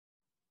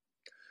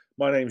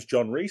My name's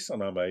John Rees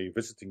and I'm a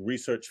visiting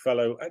research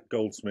fellow at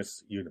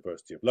Goldsmiths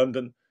University of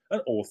London and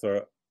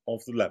author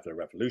of The Leveller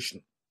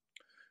Revolution.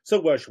 So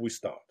where shall we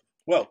start?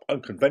 Well,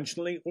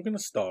 unconventionally, we're going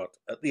to start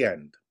at the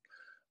end.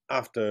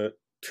 After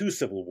two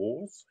civil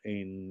wars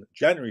in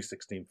January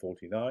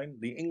 1649,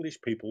 the English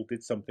people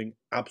did something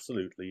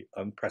absolutely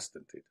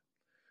unprecedented.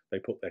 They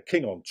put their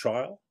king on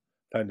trial,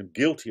 found him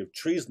guilty of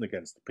treason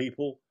against the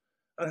people,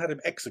 and had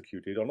him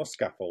executed on a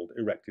scaffold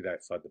erected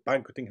outside the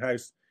banqueting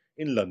house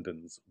in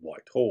London's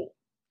Whitehall.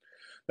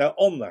 Now,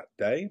 on that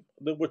day,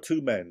 there were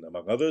two men,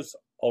 among others,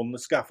 on the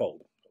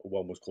scaffold.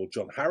 One was called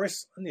John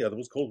Harris and the other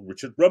was called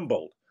Richard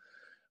Rumbold,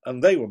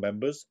 and they were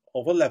members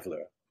of a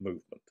Leveller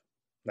movement.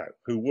 Now,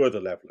 who were the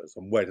Levellers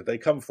and where did they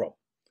come from?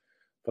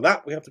 For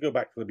that, we have to go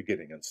back to the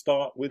beginning and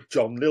start with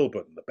John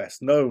Lilburne, the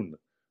best known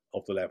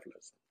of the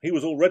Levellers. He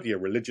was already a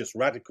religious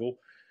radical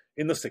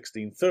in the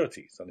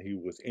 1630s, and he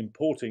was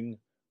importing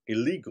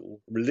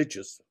illegal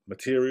religious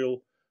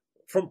material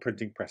from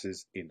printing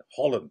presses in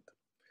Holland.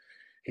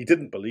 He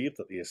didn't believe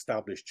that the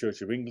established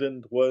Church of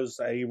England was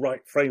a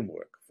right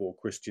framework for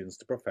Christians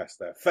to profess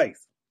their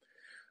faith.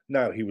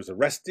 Now, he was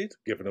arrested,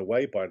 given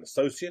away by an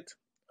associate.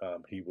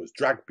 He was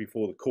dragged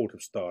before the Court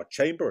of Star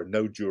Chamber, a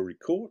no-jury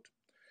court,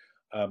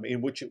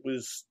 in which it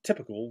was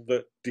typical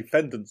that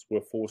defendants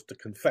were forced to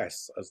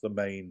confess as the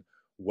main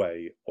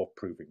way of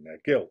proving their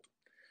guilt.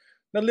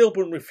 Now,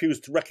 Lilburne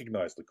refused to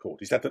recognise the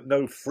court. He said that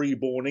no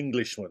free-born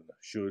Englishman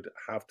should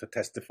have to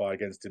testify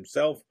against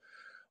himself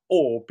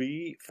or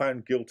be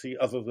found guilty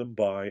other than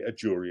by a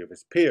jury of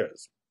his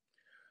peers.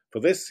 For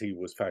this, he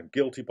was found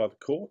guilty by the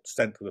court,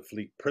 sent to the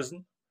Fleet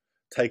prison,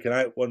 taken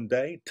out one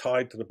day,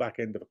 tied to the back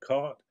end of a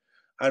cart,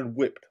 and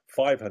whipped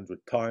 500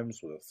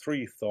 times with a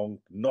three-thonged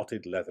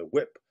knotted leather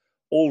whip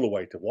all the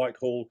way to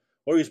Whitehall,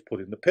 where he was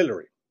put in the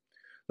pillory.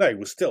 Now, he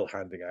was still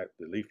handing out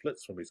the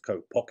leaflets from his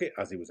coat pocket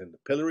as he was in the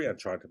pillory and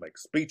trying to make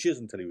speeches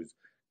until he was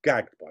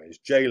gagged by his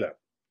jailer.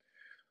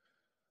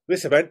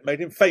 This event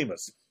made him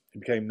famous. He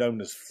became known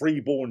as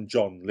Freeborn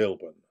John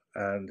Lilburne,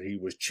 and he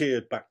was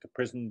cheered back to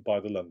prison by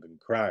the London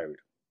crowd.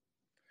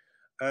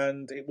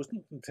 And it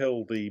wasn't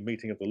until the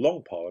meeting of the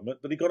Long Parliament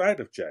that he got out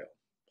of jail.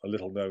 A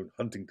little-known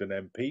Huntingdon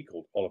MP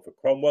called Oliver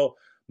Cromwell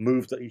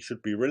moved that he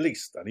should be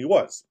released, and he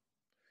was.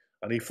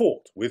 And he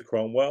fought with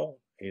Cromwell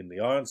in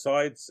the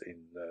Ironsides in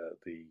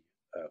the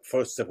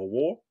First Civil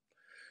War,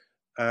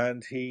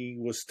 and he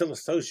was still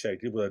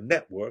associated with a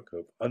network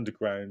of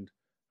underground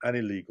and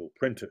illegal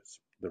printers.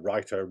 The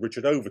writer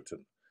Richard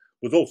Overton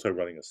was also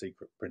running a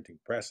secret printing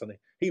press, and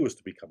he was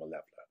to become a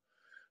Leveller.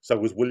 So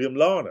was William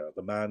Larner,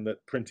 the man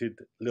that printed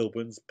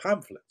Lilburne's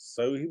pamphlets.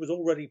 So he was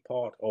already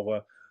part of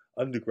an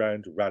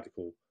underground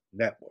radical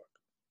network.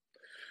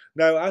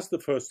 Now, as the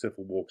First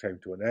Civil War came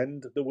to an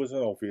end, there was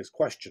an obvious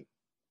question.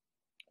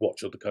 What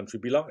should the country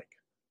be like?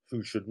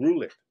 Who should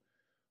rule it?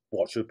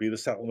 What should be the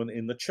settlement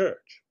in the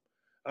church?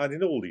 And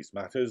in all these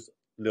matters,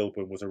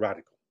 Lilburne was a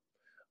radical.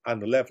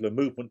 And the Leveller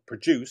movement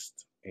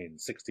produced, in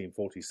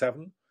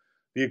 1647,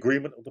 the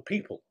Agreement of the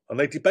People, and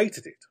they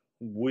debated it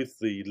with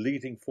the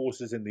leading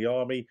forces in the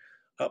army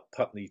at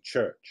Putney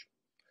Church.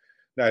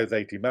 Now,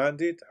 they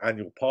demanded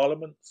annual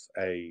parliaments,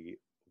 a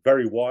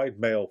very wide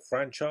male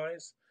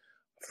franchise,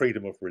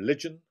 freedom of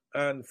religion,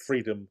 and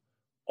freedom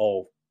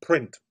of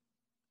print.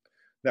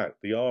 Now,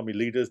 the army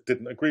leaders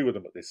didn't agree with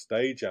them at this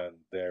stage, and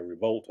their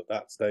revolt at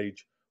that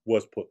stage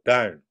was put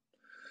down.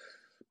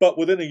 But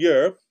within a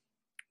year,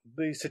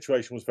 the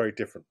situation was very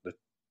different. The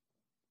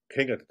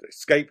king had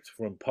escaped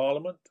from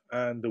Parliament,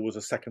 and there was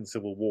a second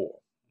civil war.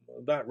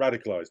 That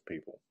radicalised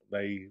people.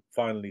 They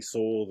finally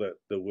saw that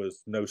there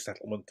was no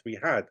settlement to be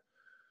had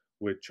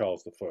with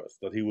Charles I,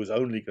 that he was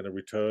only going to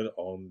return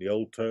on the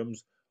old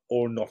terms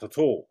or not at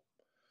all.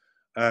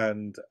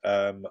 And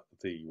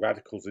the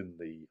radicals in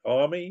the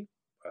army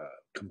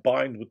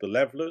combined with the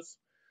Levellers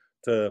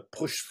to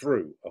push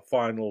through a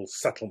final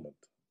settlement,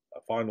 a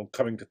final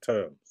coming to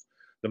terms.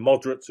 The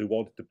moderates who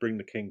wanted to bring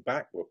the king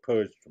back were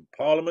purged from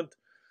Parliament,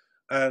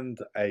 and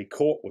a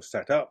court was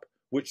set up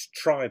which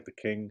tried the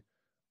king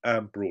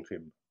and brought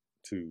him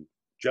to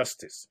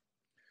justice.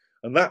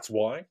 And that's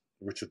why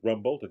Richard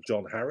Rumbold and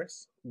John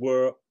Harris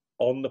were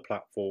on the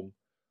platform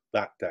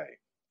that day.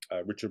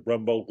 Richard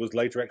Rumbold was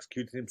later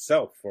executed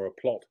himself for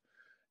a plot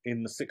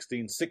in the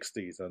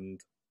 1660s, and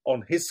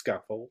on his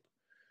scaffold,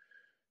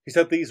 he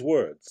said these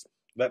words,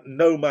 that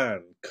no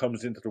man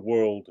comes into the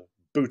world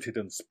booted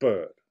and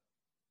spurred,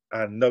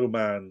 and no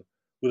man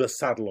with a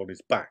saddle on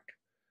his back,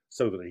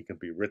 so that he can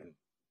be ridden.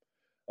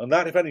 And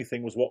that, if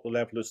anything, was what the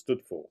Levellers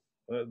stood for.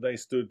 They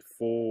stood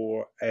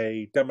for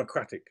a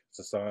democratic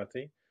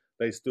society.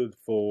 They stood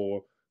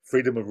for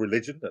freedom of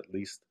religion, at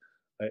least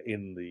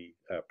in the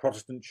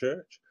Protestant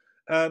church,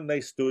 and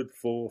they stood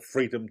for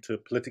freedom to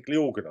politically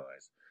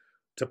organise,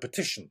 to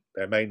petition,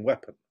 their main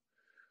weapon,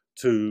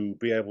 to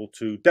be able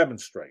to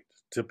demonstrate,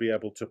 to be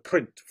able to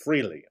print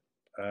freely.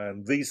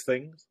 And these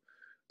things,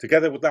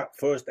 together with that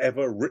first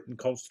ever written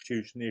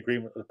constitution, the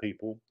Agreement of the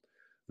People,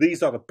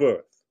 these are the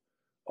birth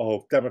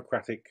of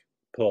democratic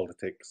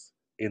politics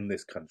in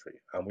this country.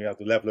 And we have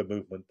the Leveller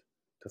movement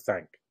to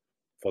thank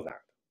for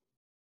that.